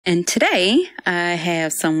And today I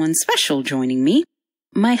have someone special joining me,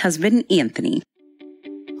 my husband, Anthony.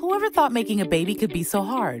 Whoever thought making a baby could be so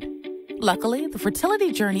hard? Luckily, the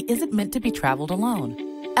fertility journey isn't meant to be traveled alone.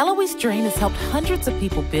 Eloise Drain has helped hundreds of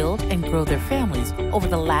people build and grow their families over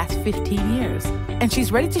the last 15 years, and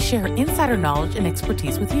she's ready to share her insider knowledge and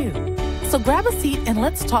expertise with you. So grab a seat and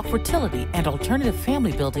let's talk fertility and alternative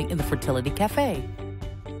family building in the Fertility Café.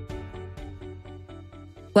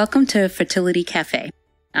 Welcome to Fertility Café.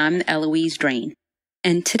 I'm Eloise Drain.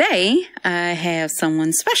 And today I have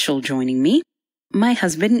someone special joining me, my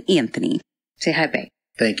husband, Anthony. Say hi, babe.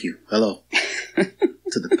 Thank you. Hello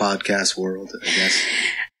to the podcast world, I guess.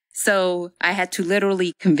 So I had to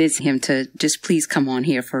literally convince him to just please come on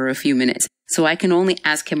here for a few minutes. So I can only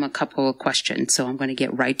ask him a couple of questions. So I'm going to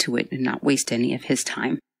get right to it and not waste any of his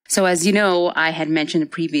time. So as you know, I had mentioned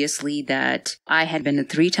previously that I had been a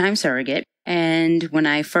 3-time surrogate. And when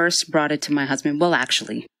I first brought it to my husband, well,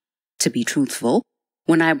 actually, to be truthful,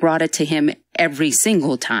 when I brought it to him every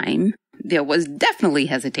single time, there was definitely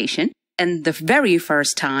hesitation. And the very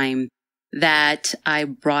first time that I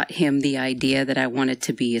brought him the idea that I wanted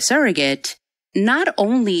to be a surrogate, not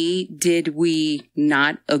only did we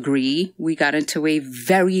not agree, we got into a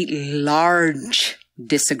very large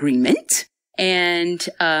disagreement. And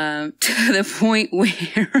to the point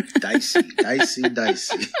where dicey.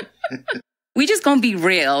 We just gonna be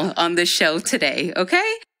real on the show today,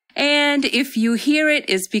 okay? And if you hear it,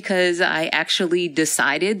 it's because I actually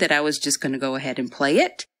decided that I was just gonna go ahead and play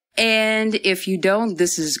it. And if you don't,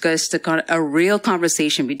 this is just a real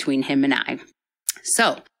conversation between him and I.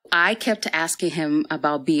 So I kept asking him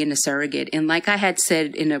about being a surrogate. And like I had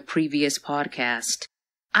said in a previous podcast,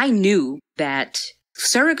 I knew that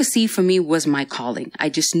surrogacy for me was my calling. I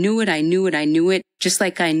just knew it. I knew it. Just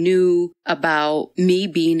like I knew about me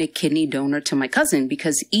being a kidney donor to my cousin,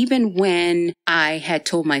 because even when I had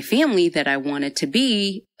told my family that I wanted to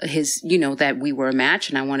be his, that we were a match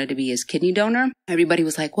and I wanted to be his kidney donor, everybody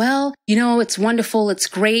was like, well, it's wonderful. It's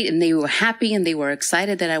great. And they were happy and they were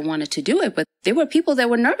excited that I wanted to do it. But there were people that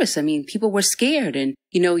were nervous. I mean, people were scared and,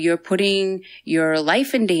 you're putting your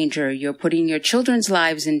life in danger. You're putting your children's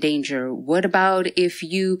lives in danger. What about if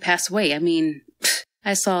you pass away? I mean,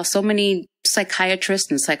 I saw so many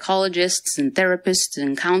psychiatrists and psychologists and therapists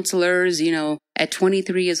and counselors, at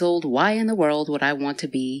 23 years old, why in the world would I want to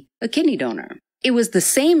be a kidney donor? It was the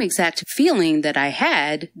same exact feeling that I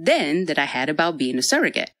had then that I had about being a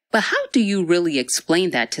surrogate. But how do you really explain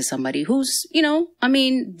that to somebody who's,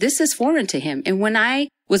 this is foreign to him. And when I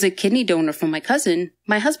was a kidney donor for my cousin,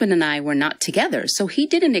 my husband and I were not together. So he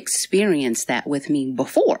didn't experience that with me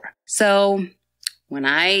before. So when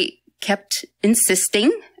I kept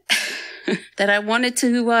insisting that I wanted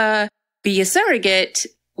to be a surrogate,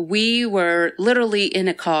 we were literally in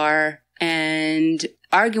a car and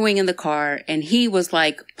arguing in the car, and he was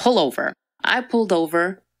like, pull over. I pulled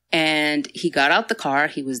over and he got out the car.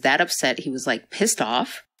 He was that upset. He was like pissed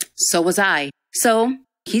off. So was I. So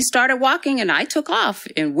he started walking and I took off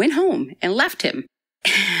and went home and left him.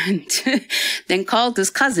 And then called his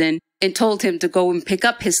cousin and told him to go and pick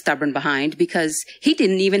up his stubborn behind because he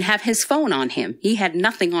didn't even have his phone on him. He had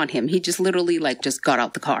nothing on him. He just literally just got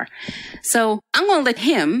out the car. So I'm going to let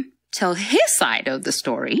him tell his side of the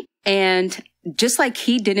story. And just like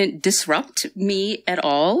he didn't disrupt me at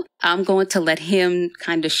all, I'm going to let him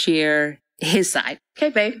kind of share his side. Okay,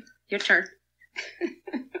 babe, your turn.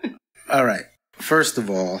 All right. First of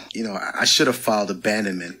all, I should have filed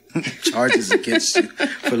abandonment charges against you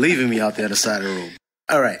for leaving me out there on the side of the road.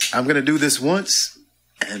 All right. I'm going to do this once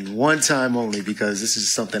and one time only because this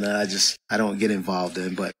is something that I don't get involved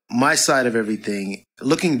in. But my side of everything,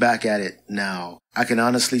 looking back at it now, I can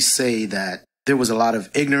honestly say that there was a lot of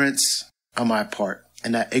ignorance on my part,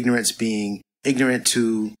 and that ignorance being ignorant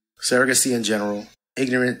to surrogacy in general,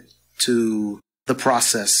 ignorant to the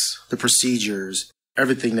process, the procedures,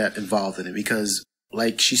 everything that involved in it. Because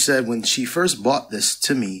like she said, when she first bought this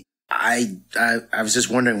to me, I was just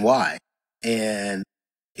wondering why. And,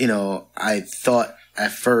 I thought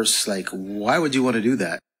at first, why would you want to do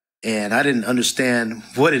that? And I didn't understand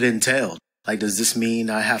what it entailed. Does this mean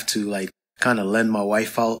I have to kind of lend my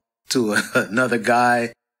wife out to another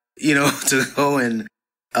guy, to go and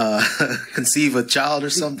conceive a child or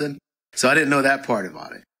something? So I didn't know that part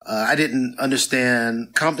about it. I didn't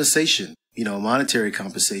understand compensation, monetary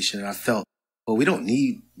compensation. And I felt, well, we don't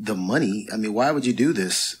need the money. I mean, why would you do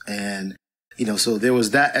this? And, so there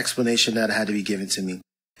was that explanation that had to be given to me.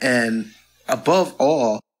 And above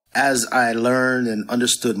all, as I learned and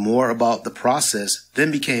understood more about the process, then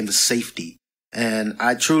became the safety. And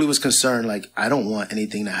I truly was concerned, I don't want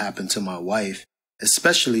anything to happen to my wife,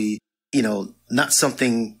 especially not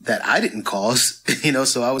something that I didn't cause,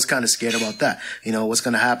 so I was kind of scared about that. What's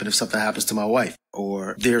going to happen if something happens to my wife,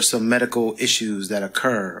 or there's some medical issues that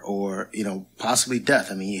occur, or, possibly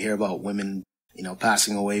death. I mean, you hear about women,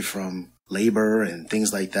 passing away from labor and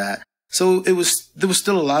things like that. So there was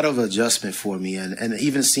still a lot of adjustment for me. And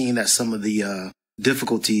even seeing that some of the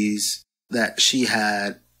difficulties that she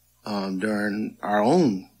had during our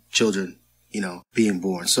own children, being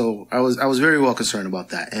born. So I was very well concerned about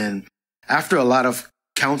that. And after a lot of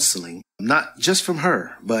counseling, not just from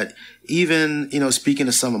her, but even, speaking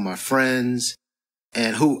to some of my friends,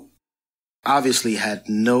 and who obviously had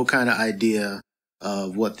no kind of idea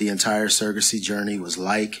of what the entire surrogacy journey was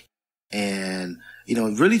like. And,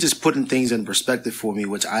 really just putting things in perspective for me,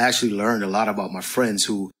 which I actually learned a lot about my friends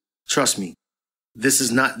who, trust me, this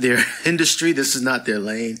is not their industry. This is not their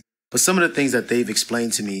lane. But some of the things that they've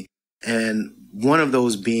explained to me, and one of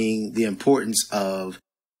those being the importance of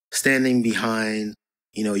standing behind,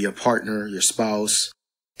 your partner, your spouse,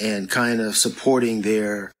 and kind of supporting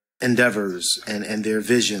their endeavors and their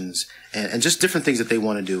visions and just different things that they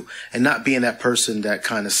want to do, and not being that person that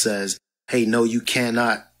kind of says, hey, no, you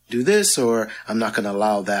cannot do this, or I'm not going to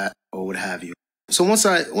allow that, or what have you. So once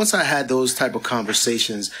I had those type of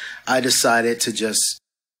conversations, I decided to just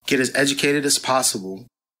get as educated as possible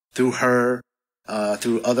through her,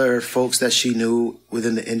 through other folks that she knew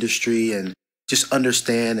within the industry, and just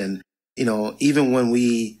understand. And, even when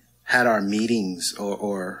we had our meetings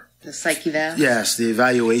or the psych eval? Yes, the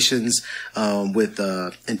evaluations with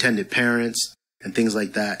intended parents and things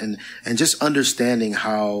like that. And just understanding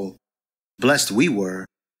how blessed we were,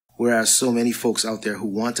 whereas so many folks out there who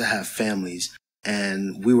want to have families,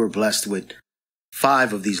 and we were blessed with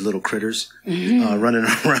 5 of these little critters running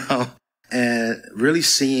around, and really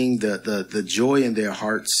seeing the joy in their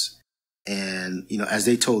hearts. And, as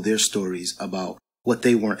they told their stories about what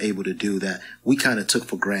they weren't able to do, that we kind of took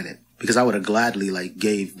for granted, because I would have gladly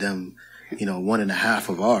gave them, 1.5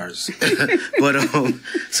 of ours. But,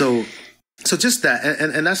 so just that.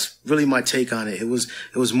 And that's really my take on it. It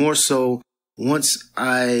was more so once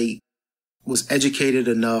I was educated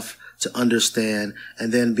enough to understand,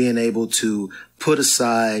 and then being able to put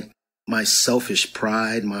aside my selfish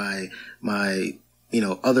pride, my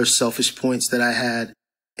other selfish points that I had,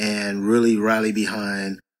 and really rally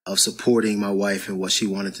behind of supporting my wife and what she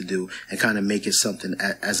wanted to do, and kind of make it something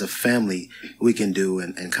as a family we can do,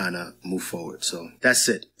 and kind of move forward. So that's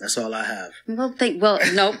it. That's all I have. Well,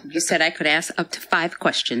 no, you said I could ask up to 5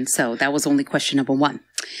 questions. So that was only question number 1.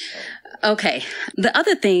 Okay. The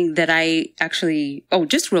other thing that I actually,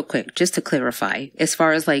 just real quick, just to clarify, as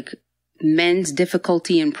far as men's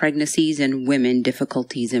difficulty in pregnancies and women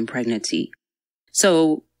difficulties in pregnancy.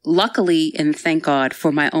 So luckily, and thank God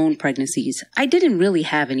for my own pregnancies, I didn't really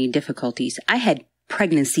have any difficulties. I had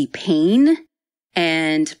pregnancy pain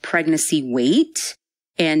and pregnancy weight.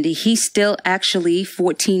 And he still actually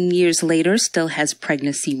 14 years later still has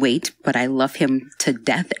pregnancy weight, but I love him to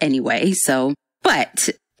death anyway. So, but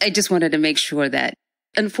I just wanted to make sure that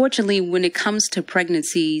unfortunately, when it comes to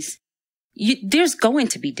pregnancies, there's going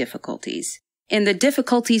to be difficulties, and the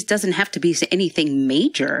difficulties doesn't have to be anything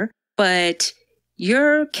major, but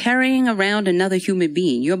you're carrying around another human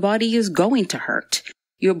being. Your body is going to hurt.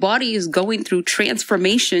 Your body is going through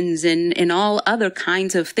transformations and all other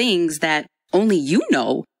kinds of things that only you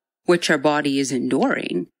know what your body is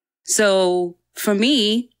enduring. So for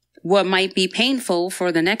me, what might be painful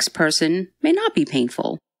for the next person may not be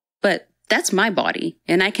painful, but that's my body,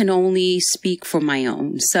 and I can only speak for my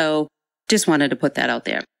own. So just wanted to put that out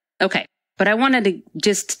there. Okay. But I wanted to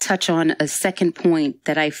just touch on a second point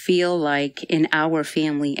that I feel like in our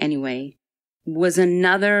family anyway was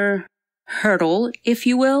another hurdle, if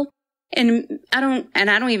you will. And I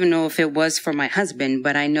don't even know if it was for my husband,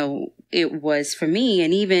 but I know it was for me.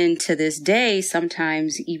 And even to this day,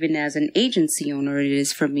 sometimes even as an agency owner, it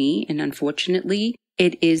is for me. And unfortunately,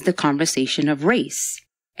 it is the conversation of race.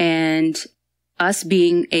 And us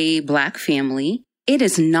being a Black family, it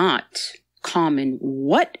is not common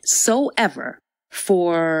whatsoever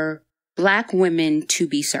for Black women to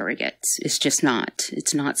be surrogates. It's just not.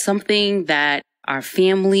 It's not something that our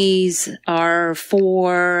families are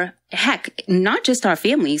for. Heck, not just our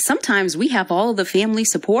families. Sometimes we have all the family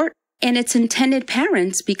support, and it's intended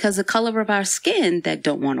parents because the color of our skin that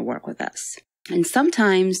don't want to work with us. And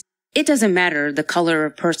sometimes it doesn't matter the color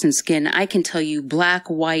of a person's skin. I can tell you Black,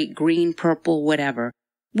 white, green, purple, whatever.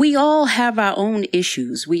 We all have our own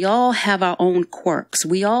issues. We all have our own quirks.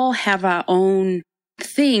 We all have our own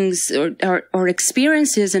things or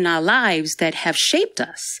experiences in our lives that have shaped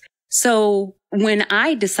us. So when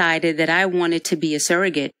I decided that I wanted to be a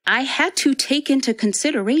surrogate, I had to take into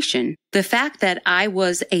consideration the fact that I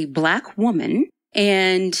was a Black woman.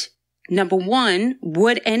 And number one,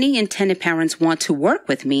 would any intended parents want to work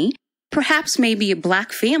with me? Perhaps maybe a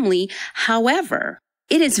Black family. However,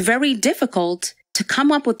 it is very difficult to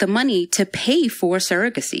come up with the money to pay for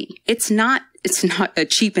surrogacy. It's not a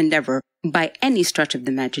cheap endeavor by any stretch of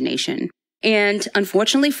the imagination. And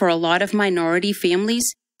unfortunately, for a lot of minority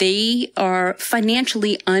families, they are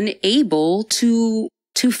financially unable to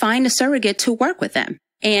find a surrogate to work with them.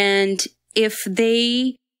 And if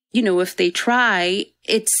they try,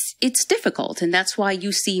 it's difficult. And that's why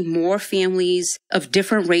you see more families of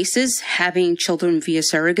different races having children via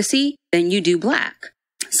surrogacy than you do Black.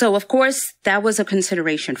 So of course, that was a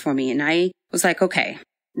consideration for me. And I was like, okay,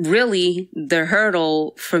 really the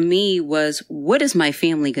hurdle for me was, what is my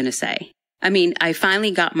family going to say? I mean, I finally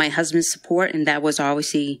got my husband's support, and that was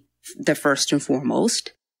obviously the first and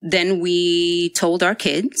foremost. Then we told our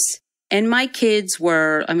kids, and my kids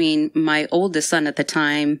were, my oldest son at the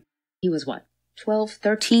time, he was 12,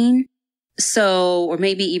 13? So, or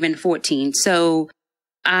maybe even 14. So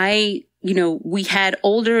we had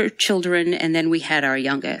older children, and then we had our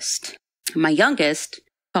youngest. My youngest,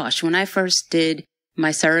 gosh, when I first did my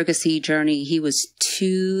surrogacy journey, he was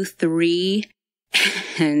 2, 3,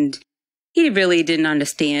 and he really didn't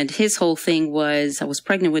understand. His whole thing was I was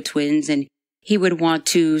pregnant with twins, and he would want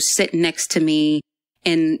to sit next to me.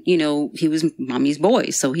 And, he was mommy's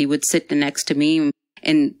boy. So he would sit next to me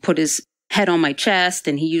and put his head on my chest.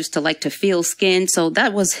 And he used to like to feel skin. So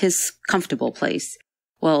that was his comfortable place.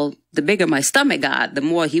 Well, the bigger my stomach got, the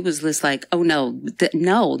more he was just like, oh no,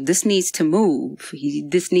 this needs to move.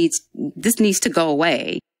 This needs to go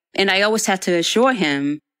away. And I always had to assure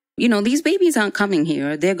him, these babies aren't coming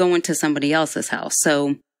here. They're going to somebody else's house.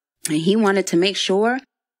 So he wanted to make sure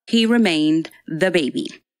he remained the baby.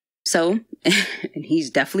 So, and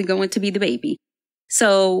he's definitely going to be the baby.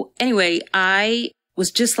 So anyway, I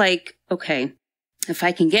was just like, okay, if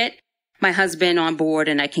I can get my husband on board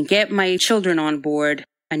and I can get my children on board,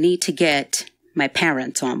 I need to get my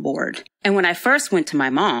parents on board. And when I first went to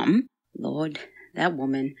my mom, Lord, that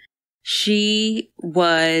woman,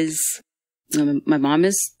 my mom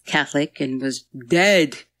is Catholic and was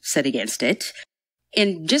dead set against it.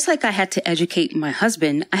 And just like I had to educate my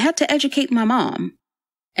husband, I had to educate my mom.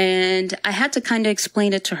 And I had to kind of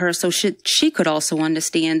explain it to her so she could also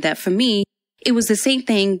understand that for me, it was the same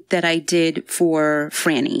thing that I did for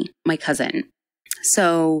Franny, my cousin.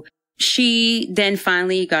 So she then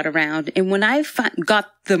finally got around. And when I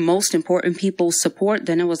got the most important people's support,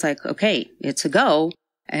 then it was like, okay, it's a go.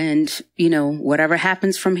 And, whatever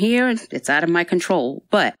happens from here, it's out of my control.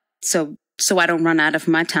 But so I don't run out of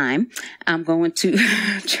my time, I'm going to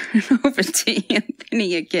turn over to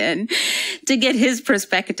Anthony again to get his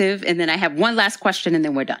perspective. And then I have one last question and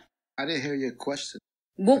then we're done. I didn't hear your question.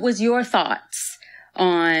 What was your thoughts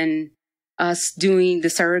on us doing the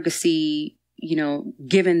surrogacy,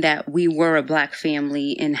 given that we were a Black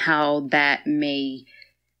family, and how that may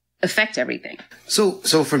affect everything? So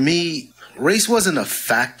for me, race wasn't a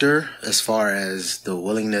factor as far as the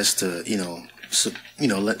willingness to,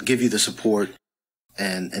 give you the support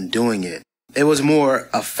and doing it. It was more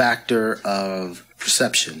a factor of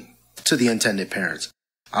perception to the intended parents.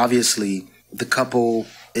 Obviously, the couple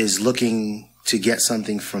is looking to get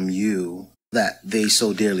something from you that they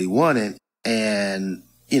so dearly wanted. And,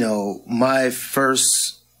 my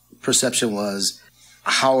first perception was,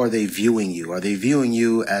 how are they viewing you? Are they viewing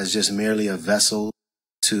you as just merely a vessel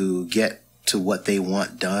to get to what they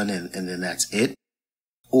want done and then that's it?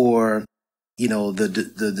 Or,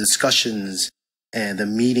 the discussions and the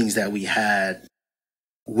meetings that we had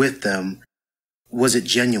with them, was it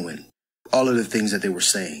genuine? All of the things that they were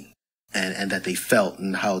saying and that they felt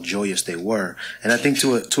and how joyous they were. And I think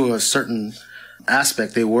to a certain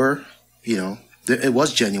aspect, they were, it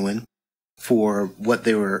was genuine for what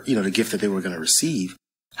they were, the gift that they were going to receive.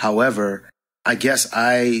 However, I guess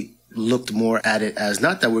I looked more at it as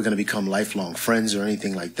not that we're going to become lifelong friends or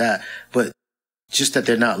anything like that, but just that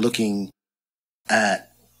they're not looking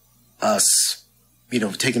at us,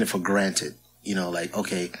 taking it for granted, like,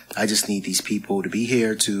 okay, I just need these people to be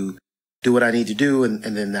here to do what I need to do. And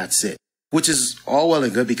then that's it, which is all well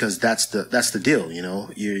and good because that's the deal.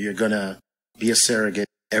 You're going to be a surrogate.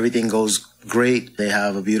 Everything goes great. They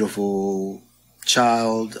have a beautiful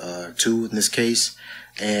child, 2 in this case.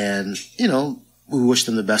 And, we wish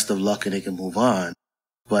them the best of luck and they can move on.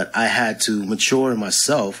 But I had to mature in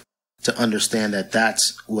myself to understand that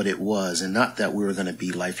that's what it was, and not that we were going to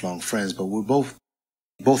be lifelong friends, but we're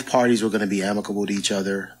both parties were going to be amicable to each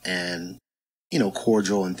other and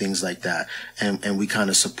cordial and things like that. And we kind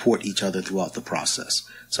of support each other throughout the process.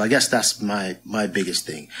 So I guess that's my biggest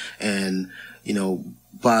thing. And,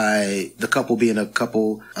 by the couple being a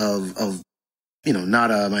couple of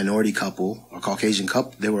not a minority couple or Caucasian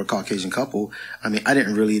couple, they were a Caucasian couple. I mean,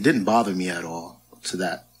 it didn't bother me at all to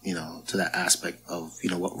that, to that aspect of,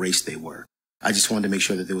 what race they were. I just wanted to make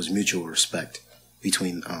sure that there was mutual respect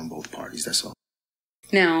between both parties. That's all.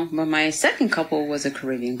 Now, my second couple was a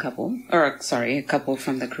Caribbean couple, a couple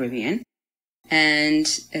from the Caribbean. And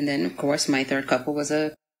then, of course, my third couple was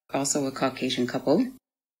also a Caucasian couple.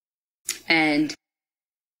 And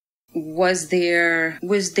was there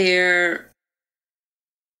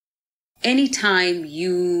any time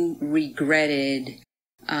you regretted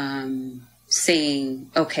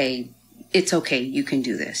saying, okay, it's okay, you can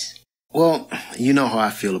do this? Well, you know how I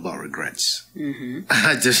feel about regrets. Mm-hmm.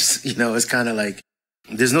 I just, it's kind of like,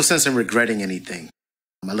 there's no sense in regretting anything.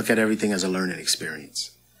 I look at everything as a learning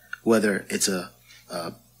experience. Whether it's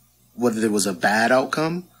whether there was a bad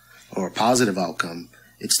outcome or a positive outcome,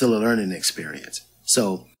 it's still a learning experience.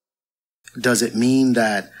 So does it mean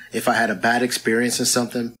that if I had a bad experience in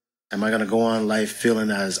something, am I going to go on life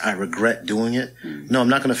feeling as I regret doing it? Mm-hmm. No, I'm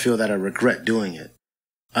not going to feel that I regret doing it.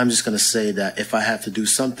 I'm just going to say that if I have to do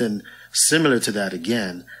something similar to that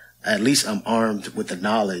again, at least I'm armed with the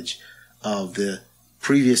knowledge of the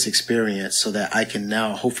previous experience so that I can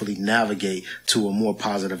now hopefully navigate to a more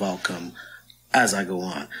positive outcome as I go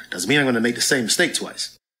on. Doesn't mean I'm going to make the same mistake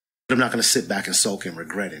twice, but I'm not going to sit back and sulk and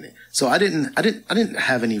regretting it. So I didn't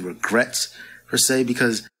have any regrets per se,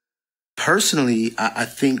 because personally, I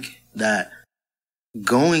think that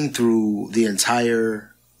going through the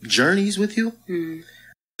entire journeys with you,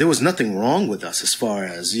 there was nothing wrong with us as far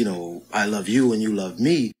as, I love you and you love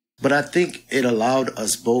me. But I think it allowed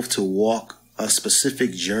us both to walk a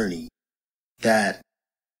specific journey that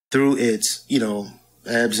through its,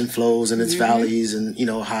 ebbs and flows and its valleys and,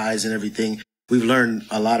 highs and everything, we've learned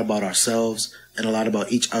a lot about ourselves and a lot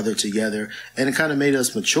about each other together. And it kind of made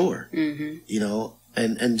us mature,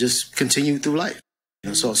 and just continue through life.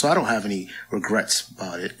 So I don't have any regrets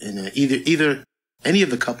about it. And either any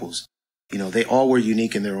of the couples, they all were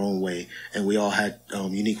unique in their own way, and we all had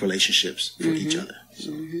unique relationships for each other.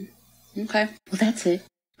 So. Okay. Well, that's it.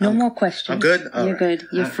 No more questions. I'm good? You're good.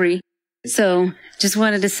 You're free. So just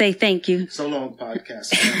wanted to say thank you. So long,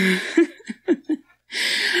 podcast.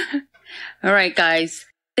 All right, guys.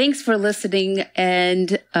 Thanks for listening.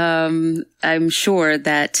 And I'm sure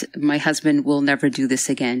that my husband will never do this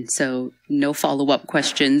again. So no follow-up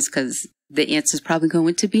questions, because the answer is probably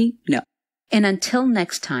going to be no. And until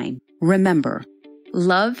next time, remember,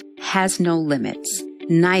 love has no limits.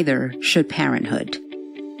 Neither should parenthood.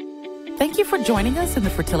 Thank you for joining us in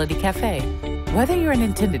the Fertility Café. Whether you're an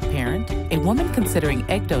intended parent, a woman considering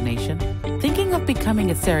egg donation, thinking of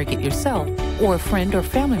becoming a surrogate yourself, or a friend or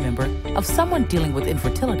family member of someone dealing with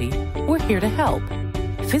infertility, we're here to help.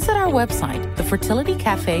 Visit our website,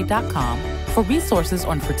 thefertilitycafe.com, for resources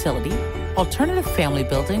on fertility, alternative family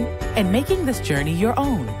building, and making this journey your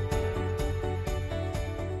own.